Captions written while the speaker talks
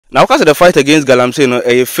Now because the fight against Galamsey no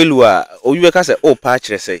a failure or you can say oh patch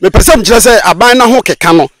say. Me person just say abana ho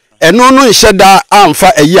keka no eno no nhye da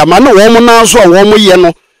amfa eyi ama no wo mo na so wo mo ye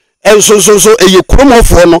no enso so eye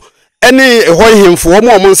kromofo no ene ehohemfo wo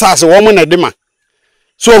mo nsase wo mo na de ma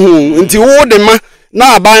so hu nti wo de ma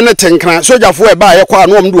na aban ne tenkran sojafo e ba ye kwa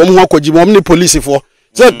no om de om ho akogi mo ni police fo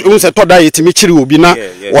se unse to da yetimi chiri obi na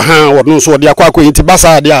wo ha wo no so de akwa nti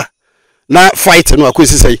basa de a na fight no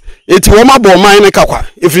akosi sei eti wo ma bo man ne kakwa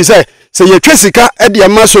ifri say ye twesika e de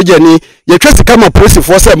ma soja ni ye twesika ma police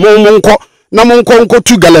fo se mo nko na mo nko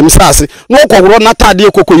tu Galamsey ase no kokoro na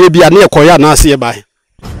tade kokoye bia na ekoya na ase e bai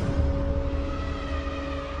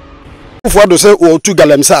fo do se o tu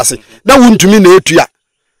Galamsey ase na Wontumi na etua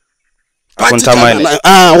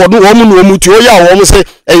wo no mu tu o ya wo mo se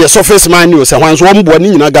e surface man ni o se hwan so wo mbo ni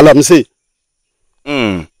nyina Galamsey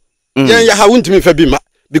ya ha Wontumi fa bi ma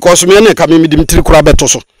because me na ka me dim tiri kura beto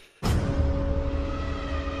so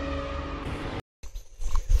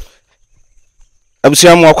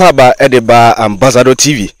Abusiamu akwaba edeba Ambassador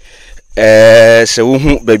TV se wo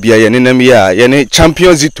hu babia ye nenam ya ye ne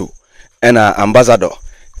champion Zito ena Ambassador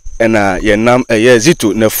ena ye nam ye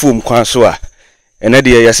Zito na fum kwan so a ena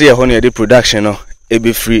de ye se ye ho ne de production no e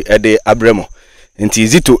be free e de abremo nti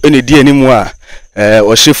Zito ene di animu a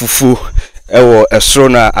o shefufu e wo esro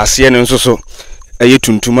na ase ne nso so eye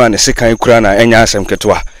tuntuma ne sekan kura na enya asem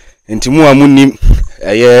ketwa nti mu amunim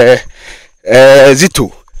ye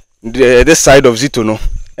Zito this side of Zito no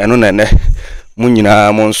eno na ne mu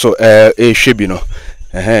nyina mo nso hwebi no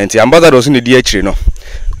nti Ambassador so ne di akire no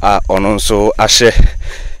ono nso ahye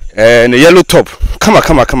ne yellow top kama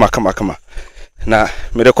na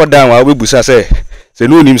me record down wa obebusa se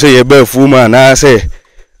no nim se ye ba fuma na se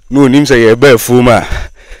no nim se ye ba fuma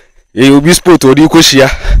ye obi sport odi kohia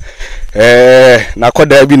na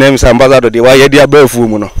koda bi na msa Ambassador de wa ye dia ba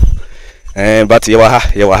fumu no but ye wa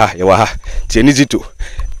ha tie ni Zito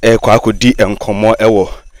kwa akodi enkomo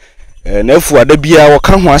ewo na afu ada bia wo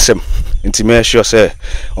ka ho asem nti me sure se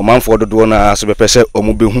omanfo dodo na so bepese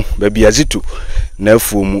omubehu ba bia Zito na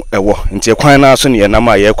afu mu ewo nti kwan na so ne nam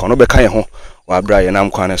a ye kɔ no be kan ye ho wa bra ye nam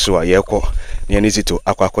kwan so a ye kɔ ne Zito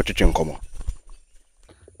akwa nkomo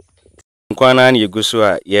kwan na ye guso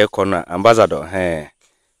a ye kɔ na Ambassador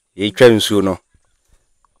ye twa nsuo no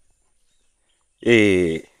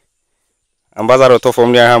Ambassador to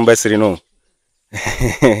from their ambassador no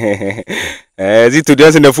Zito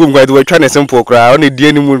dance in the film quite we try na simple cry on the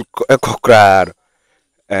animal ekokra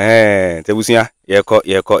tebusia ye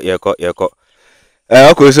kɔ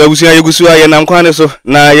okay so busia ye gusu aye nam kwan so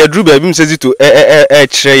na ye dru ba bi mse Zito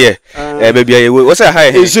kire ye ba bia ye we say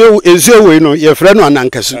hi ezuo we no ye frɛ no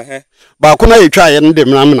anankasu ba ko na ye twa ye no de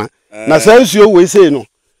mramna na sa ezuo we say no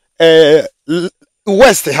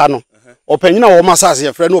west ha no opanyina wo masase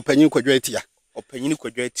ye frɛ no opanyin kwadwa atia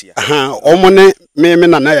omone me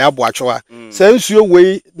na ya abo atwa sa nsuo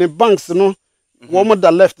we ne banks no wo mo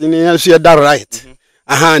da left ni nsuo da right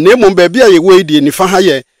na emom ba bia ye we die ni fa ha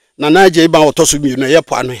ye na je ba otoso mi no ye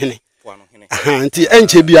po ano hene nti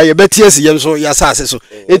enche bia ye betie se ye nso ya sase so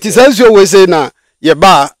enti sa nsuo we say na ye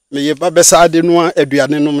ba me ye ba besa ade no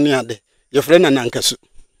aduane nom ne ade ye frɛ na nankasu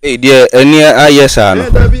die eni ayesa no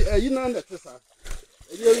da bi ayi na na tesa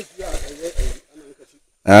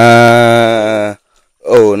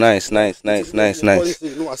oh nice yes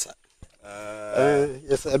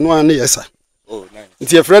no an yes oh nice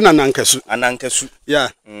nti e friend anankasu yeah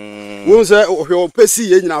won say ohwe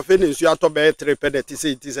opesi ye nyina fe ne nsu ato be 3 pedeti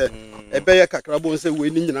say e be ye kakrabo say we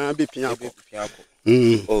ni nyina be pia ko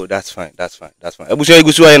oh that's fine ebuso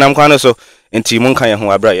egusu aye nam kwan so nti mun kan ye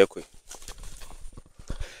ho abra ye koi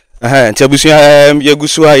nti ebuso ye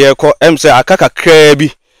gusu aye ko say akaka kra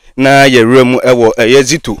bi na ye rem ewo ye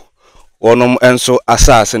Zito wonom enso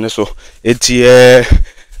asase ne so eti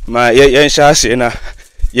ma ye nhyase na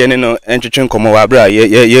ye ne no entwetwe nkomo wa bra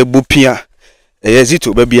ye bupia ye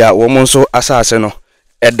Zito ba bia wo mo nso asase no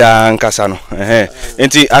eda nkasa no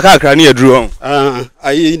enti akakra ne yedru on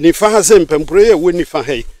ayi ni fa ha se mpempure ye woni fa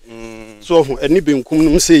hai so ho eni benkum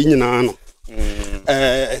num se nyina no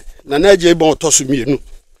na naje bon otoso mienu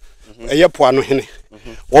eye po ano hene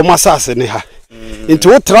wo masase ne ha enti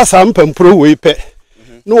wo tra sa mpempure we pe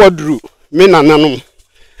no wadru me nananom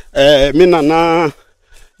me nana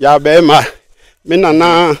ya bema me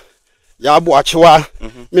nana ya boachewa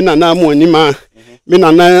me nana mu anima me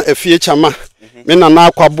nana afie chama me nana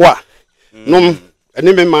akwaboa nom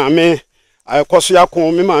eni me maame akoso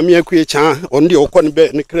yakon me maame akue cha onde okọ ne be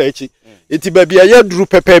ne krachi eti ba bia ya duru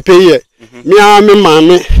pepepe ye me a me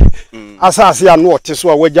maame asase ya no ote so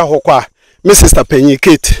a wagya hokọ a me sister penny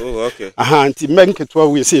Kate oh okay anti menketwa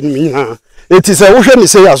we se no nyina eti se wo hwe ni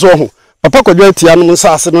se ya so ho papa kodwe tia no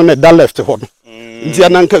nsase no ne da left ho no ntia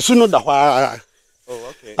na nkasu no da hwa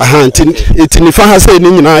aha nti nifa ha sei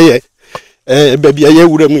ni nyina ye baby aye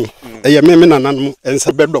wura mu eye me nananom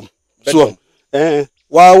ensa bedom so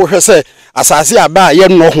wa wo hwese asase aba ye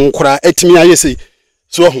no ho nkora atimi aye sei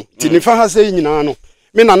so ho nti nifa ha sei nyina no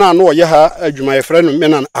me nana no ye ha adwuma ye frɛ no me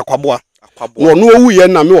nana akwaboa no no owu ye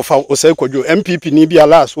na me ofa osai kodwo MPP ni bia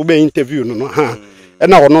last wo be interview no ha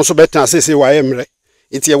na ono so beta asese wa ye mre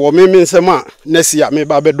nti ye wo me nsem a nesi a me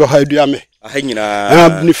ba be do ha adua me aha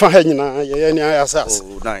nyina nifa ha nyina ye ni asase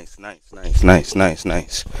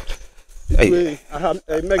nice Hey, aha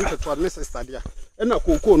make it to sister dia. Na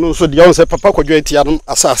koko no so dia on say papa kodwo etia no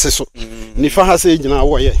asase so. Nifa ha se nyina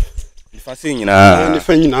wo ye. Nifa se nyina.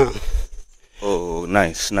 Nifa nyina. Oh,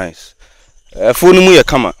 nice. Phone mu ye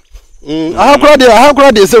kama. Aha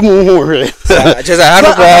kura de se mu hu hwe. Chesa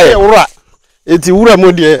ha kura wura. Eti wura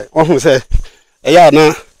mo de ohun se. Eya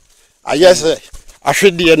na ayese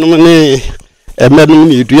ahwede no ne emenum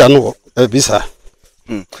ni dua no bisa.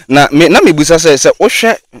 Na me busa se wo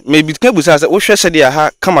hwe me bi ka busa se wo hwe se de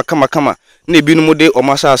ha kama na ebi no de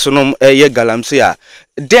omasa so no ye Galamsey a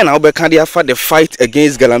then na wo be ka de afa the fight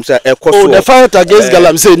against Galamsey ekoso the fight against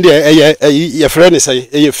Galamsey de ye friend say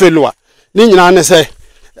ye failure ni nyina ne say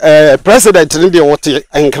president ni de wote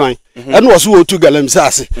enkran ene wo so otu Galamsey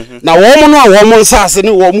ase na wo mo no a wo mo nsase ni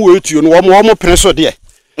wo mo wetuo no wo mo preso de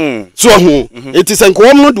so hu etisenko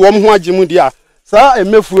wo mo no de wo mo ho agye mu de a sa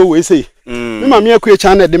emefuo we say me ma me akue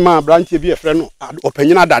channel de ma branch bi e frɛ no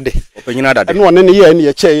opanyina dade ene wone ne ye ne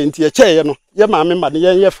ye che nti ye che ye no ye ma me ma ne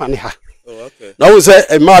ye fa ne ha na wo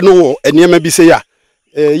se ma no wo eniema bi se ya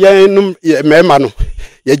ye num me ma no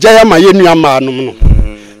ye gya ya ma ye nua ma no no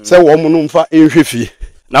se wo mo no mfa enhwe fie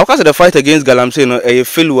na wo ka se the fight against Galamsey no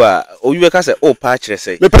failure o yu ka se o pa kire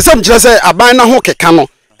se me person kire se aban na ho keka no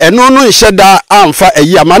eno no nhye da amfa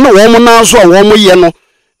ayi ama no wo mo na so wo mo ye no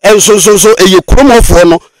enso eye kromofo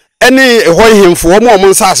no ene hoyhemfo wo mo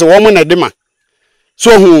nsase wo mo na de ma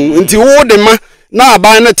so hu nti wo de ma na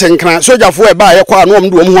aban na tenkran sojafo e ba ye kwa no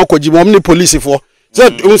omdo wo ho akogi mo ne police fo se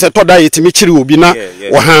unse toda yetimi kiri obi na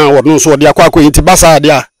wo ha wo no so de akwa akwa nti basa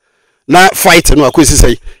de a na fight no akosi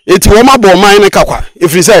sei enti wo ma bo man ne kakwa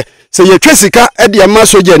efri se ye twesika e de ma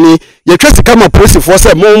soja ni ye twesika ma police fo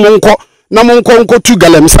se mo nko na mo nko tu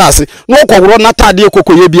Galamsey ase no kokoro na tade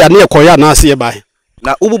kokoye bia na ekoya na ase ye bai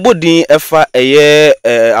na ububodin efa eye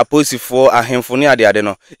aposifo ahemfo ne ade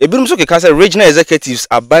no ebirum so keka se regional executives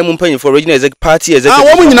abai mu mpanyin for regional executive party executive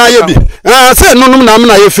wo mu nyina ye bi se nonum na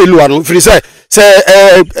amna ye failure no firi se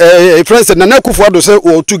friends na nakufo do se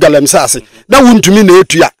o tu Galamsey ase na Wontumi na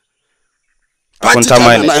etua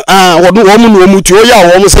wo mu no mu tu o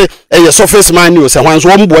ya wo mu se eye surface mine o se hwan so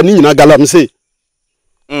wo mbo ni nyina Galamsey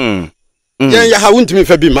ya ha Wontumi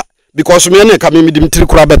fa bi ma because me na ka me dim tiri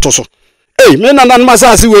kura beto so me na nan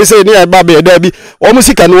masase we say ne ba be da bi o mu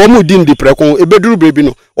sika no o mu din di preko ebeduru brebi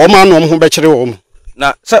no o ma no ho be kire o mu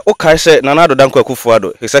na say o kai say na Addo danko akufo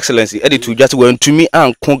Addo his excellency edit to just Wontumi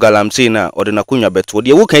anko Galamsey na o de na konwa beto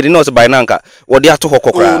de wo kan de na o se by nanka wo de ato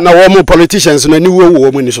kokokra na wo mu politicians na ni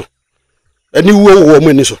wo mu ni so ani wo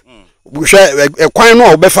mu ni so hwe kwan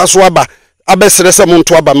no o be fa so aba abesere se mo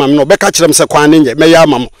nto aba mam no be ka kirem se kwan ne nye me ya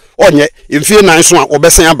mam onye emfie nan so a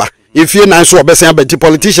obesen aba efie nan so obesen aba ti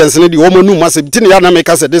politicians ne di wo mo nu masem ti ne ya na me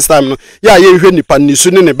ka se this time no ya ye hwe nipa ni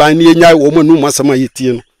su ne ban ne nya wo mo nu masem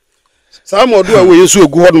ayetie no sa modu a we yesu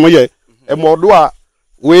egu ho no ye e modu a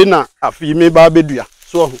we na afi me ba bedua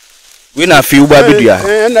so ho we na afi u ba bedua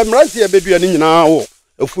na mrasi e bedua ni nyina wo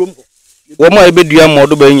afuom wo mo e bedua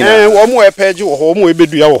modu ba nyina wo mo e page wo ho mo e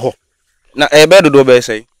bedua wo ho na e be dodo be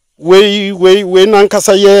sei we na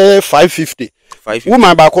nkasa ye 550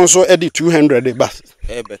 woman ba konso e di 200 ba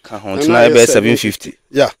e be ka ho na e be 750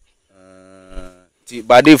 yeah ti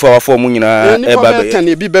ba dey for mu nyina e ba be ten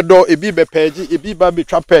e bi be do e bi be page e bi ba be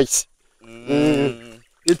twa page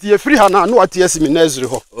eti e free ha na no atiesi mi nazri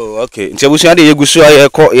ho oh okay nti abusu ade yegusu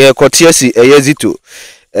ye ko tiesi zito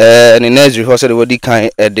ne nazri ho se de wodi kan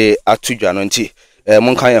e de atudwa no nti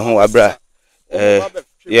mon kan ye ho abra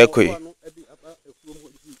ye koi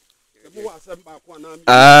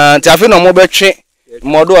ti afi no mo betwe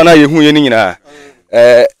modo na ye hu ye ni nyina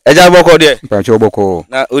eja boko de pacho boko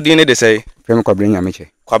na odi ne de sei fem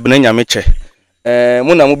kwabena nyameche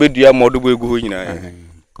mo na mo bedua modo bo egu ho nyina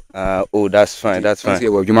oh that's fine se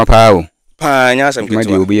wo djuma pa o pa nya asem ma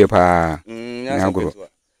de obi ye pa nya agro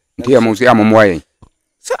nti ya mo se amomwa ye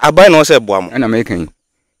se abai no se boa mo na me kan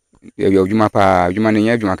ye djuma pa djuma ne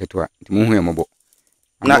nya djuma keto nti mo hu ye mobo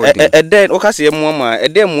na eden o ka se mo ma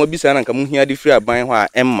eden mo bisa na nka mo hia de free aban ho a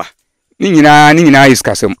emma ni nyina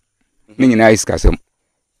iskasem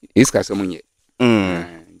iskasem nye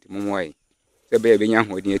Mumway. The baby young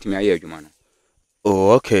with the Timaya Jumano.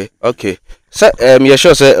 Oh, okay. So, me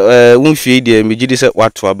sure say won't feed the me say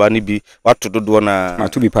what to abani be what to do na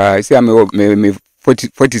to be pa say me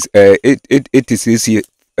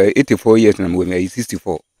 84 years na me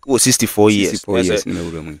 64. Oh, 64 years. 64 years na we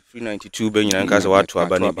 392 be nyina nka say what to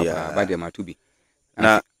abani be ba de ma to be.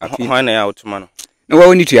 Na hwan na ya otuma no. Na wa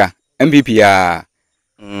woni tua MPP ya.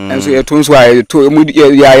 Enso ye to nso a to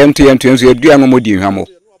ya yemto enso ye dua no modi hwamo.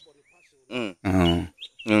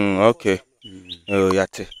 Okay. Oh,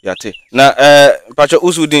 yate. Na pacho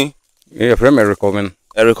usudin. Yeah, from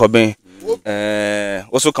Ericobin.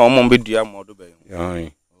 Also come on be dua modo be. Yeah. Oh,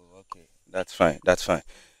 okay. That's fine. That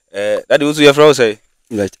is also your friend say.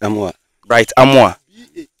 Bright Amwa.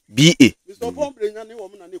 BA.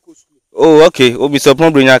 Oh, okay. Oh, Mr.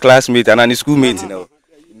 Pombrinya classmate and an schoolmate now.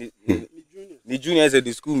 The junior is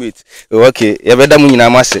the schoolmate. Oh, okay. You better mu nyina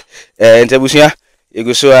mase. Ntebusia you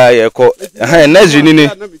go so I call next uni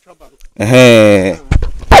the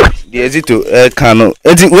Zito Kano.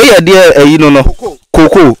 Where are there you know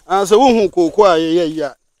cocoa. So who cocoa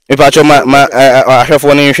yeah. If I have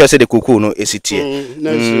one interest the cocoa no ACT.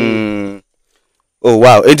 Oh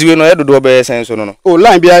wow. Do you know do be sense no? Oh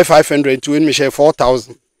line BI 500 to win me share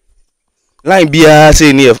 4,000. Line BI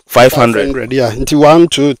say near 500. Yeah. Into 1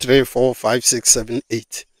 2 3 4 5 6 7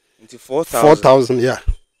 8. Into 4,000. 4,000 yeah.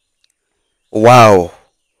 Wow.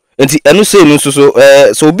 Enti enu say no so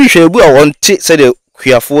obi hwe ebu a wonte say de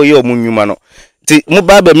kwiafo ye omunwuma no. Ti mo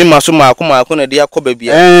ba ba mi maso maako na de akoba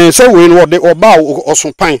bia. Say we no de oba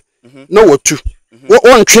osopan na watu.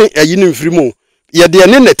 Wontwe ayi ne mfiri mu. Ye de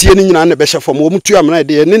ne natie ne nyina na be hye fom. Wo mutu amna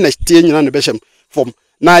de ne natie nyina na be hye fom.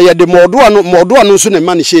 Na ye de modo ano so ne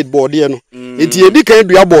man shade board ye no. Enti edi kan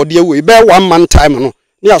dua board ye we be 1 month time no.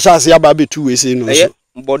 Ni asase ya ba be 2 we say no so.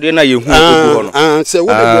 Board ye na ye hu ogu no. Say wo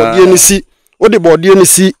de board ye ni si. Wo de board ye ni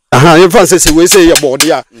si. Ye fan say we say ye board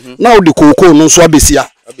ya. Na wo de koko no so abesia.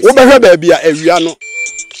 Wo be hwe ba bia awia no.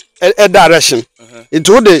 Direction.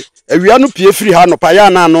 Enti wo de awia no pie free ha no pa ya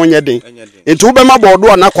na no nye den. Enti wo be ma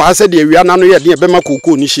board na kwa se de awia na no ye den be ma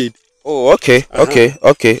koko ni shade. Oh, okay.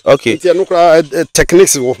 Enti no kra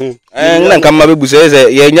techniques wo ho. Na nka ma bebu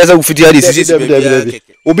say ye nya za ufiti ade sisi be.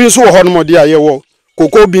 Obi so ho no mode aye wo.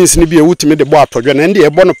 Koko beans ni bi e wutimi de bo atodwe na ndi e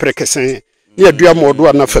bo no prekesen. Ni adua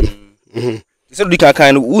modo na fam. So di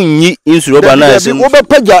kan unyi insu rubber na ase. Wo be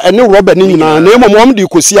pagya ene rubber ni nyina na emom di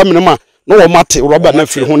kosi amnema na wo mate rubber na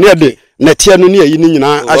firi ho ne de netie no ne ayi ni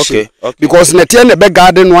nyina ahye. Because netie ne be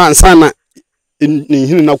garden no ansa na ni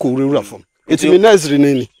hini na ko wura fam. Etimi nazri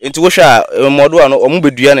nani. Enti wo hwa modo ano omo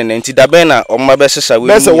bedua ne enti da ben na omo be sesa we.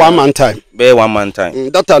 Be say 1 month time. Be 1 month time.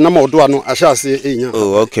 Data na modo ano ahye ase enya.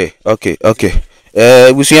 Oh, okay.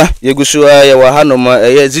 Busia ye gusu ya wa hanoma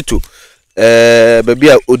ye Zito. Baby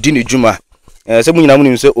a odi ne djuma. Se mu nyina mu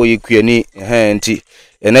nim se oyekuani enti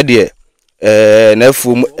ene de na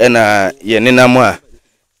afum na ye nenam a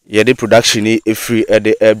ye de production ni efri e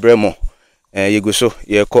de ebremo ye guso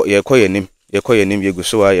ye kọ yanim ye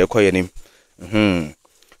guso a ye kọ yanim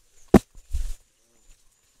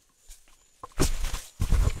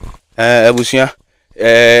abusia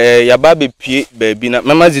ya ba be pie baabi na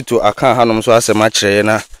mama Zito aka hanom so asema kire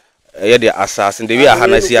na ye de asase de wi aha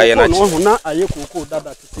na si aye na chi na aye koko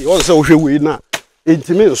dada tete on se wo hwe we na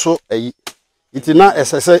entimi nso ayi iti na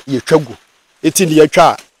esese ye twagu iti ne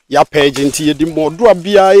yatwa ya page nti ye di modo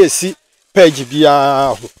abia esi page bia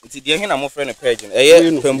ho iti de he na mo frɛ no page no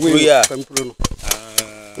eye pampuru ya pampuru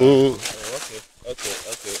no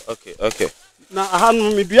okay na aha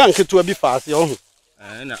no me dua nketo bi faase ho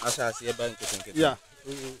na asase ye ba nketo ya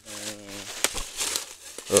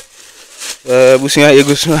busia ye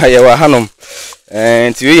gusu aye wa hanom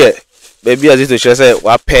nti we ye baby a Zito kire say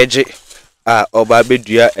wa page a oba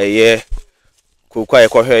bedua eye kokwa ye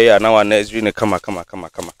kohwe ya na wa na ezri ne kama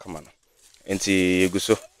no enti ye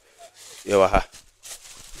gusu ye wa ha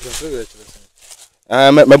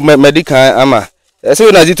medical ama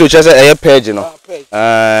say na Zito kire say eye page no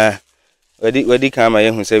wedi kan ma ye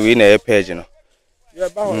hu say we na eye page no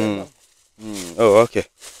oh okay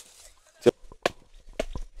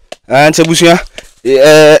Antebusia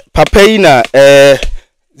papa yi na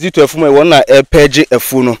Zito afu me won na page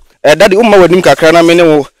afu no daddy umma wadim kakra na me ne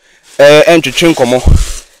wo entwetwe nkomo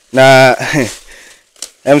na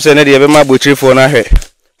emse ne de be ma bochirifo na hwe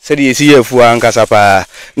se de yesi afu ankasa pa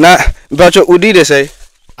na mpacho udi de say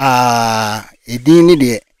edin ni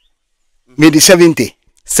de medi 70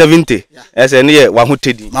 ese ne ye wa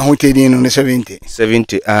hotedi ma hotedi no 70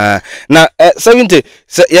 na 70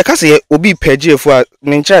 ye ka se obi page afu a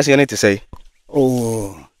me ncha se ne te say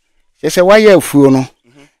se waye afu no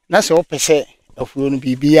na se opese afu no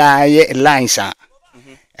bibia ye lines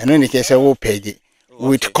eno ne kese wo page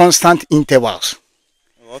with constant intervals.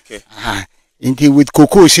 Okay. Inti with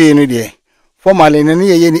cocoa say no there. Formerly no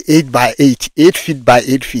ye 8 by 8, 8 feet by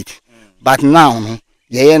 8 feet. But now no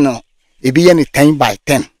ye no e be ye 10 by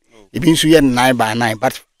 10. E be so ye 9 by 9.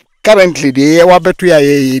 But currently the ye wa betu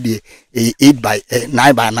ye 8 by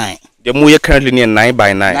 9 by 9. The mo ye currently near 9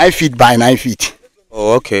 by 9. 9 feet by 9 feet.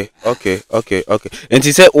 Oh, okay. And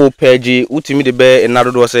he said, "Oh, Peggy, Wontumi the bear and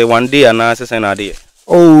Addo say one day and I say na day."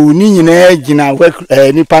 Oh, ni nyina gina work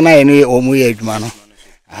ni pana ene omu ye adwuma no.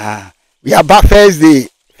 We are back first day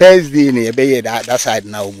ni be that side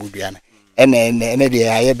na omu dua na. Ene dey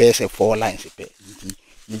aye be say 4 lines pe.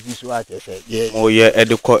 Nti so ate say ye. Oh yeah,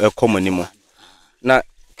 edeko ekomani mo. Na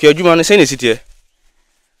ke adwuma no say na sitie.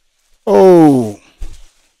 Oh.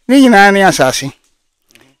 Ni nyina ni asase.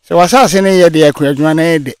 So wasase ne ye de akwadwuma na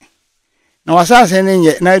ede. Na wasase ne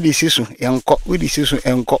ye na di sisu enko, we di sisu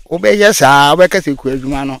enko. Wo be ye saa, wo be kase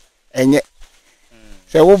akwadwuma no enye.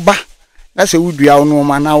 Se wo ba na se wudua wo no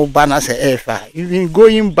ma na wo ba na se efa. Even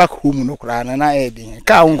going back home no kra na ede.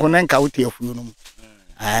 Ka wo nko na nka wo tie afuo no mu.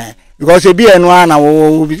 Because e bi enu ana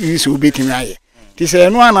wo isu betimi aye. Ti se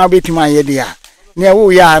enu ana betimi aye de a. Ne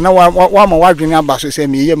wo ya na wa ma wadwene abaso se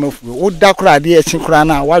me ye mafuo. Wo da kra de e chi kra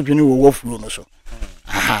na wadwene wo wafuo no so.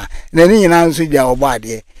 Na ni nyina nso dia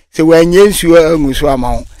obade se wanye nsuo anguso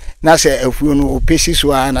amawo na se afuo no opesi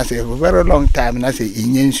so na se for very long time na se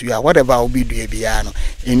enye nsuo whatever obi dua bia no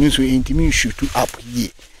enu so intimi shoot up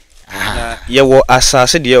ye ye wo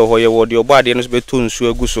asase de ho ye wo de obade no so beto nsuo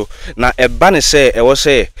aguso na eba ne se e wo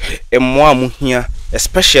se emmo amuhia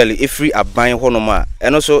especially every aban ho no ma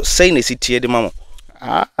eno so say na sitie de mamo.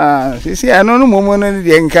 See, I don't know moment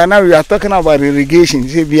we are talking about irrigation.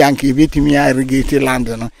 See, we are keeping irrigate land.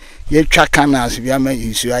 No, you check canals. We are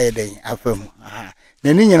making sure day. Affirm. The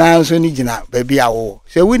Indian answer Nijina, baby, our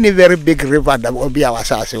so we need very big river that will be our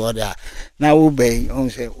assassin. What they are now obey. On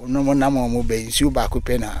say no more, no more obey. So back up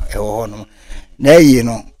in a honor. There, you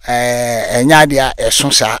know, a yadia a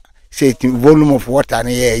sonsa. Say volume of water and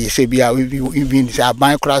air. You say, be even say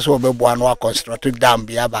my class over one or constructed dam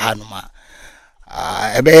be abahanuma.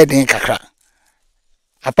 A bed in Kakra.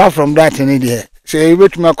 Apart from that, in India, say you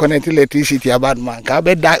bet me connect electricity about man. I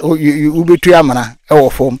bet that you be to Yamana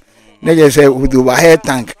or form. They say with the head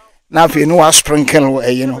tank. Now, if you know, I sprinkle,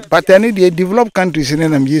 you know, but any developed countries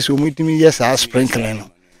in them, yes, meet me, yes, I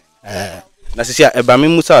sprinkling. Nasiya, Ebami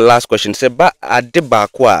Musa last question. Say, ba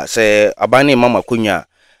adeba kwa say abani mama kunya.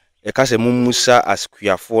 Ekase Musa as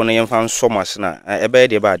kuya for na yemfan somas na. Ebe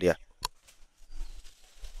de ba dia.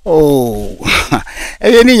 Oh,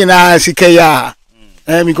 any na sikaya.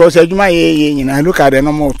 Because adwuma ye na look at the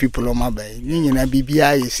number of people on my bay. Ni na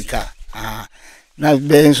bibia ye sika. Na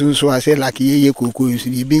ben so I say like ye koko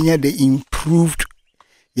you be the improved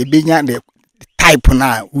ye be the type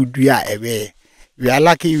na udua ewe. We are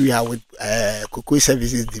lucky we are with cocoa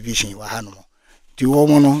services division wa hanu. Ti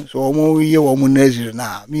womo no so womo ye womo nursery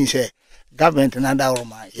na mean say government na da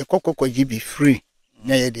roma ye koko be free.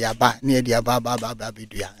 Near the Abba, near the Abba,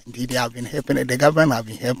 indeed, they have been helping, the government have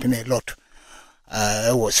been helping a lot.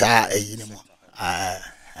 Was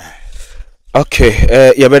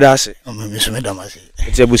okay, you better say, Miss Madam,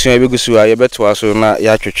 it's a bush, I will go to a better so now,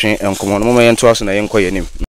 ya train and come on, moment to us and I inquire him.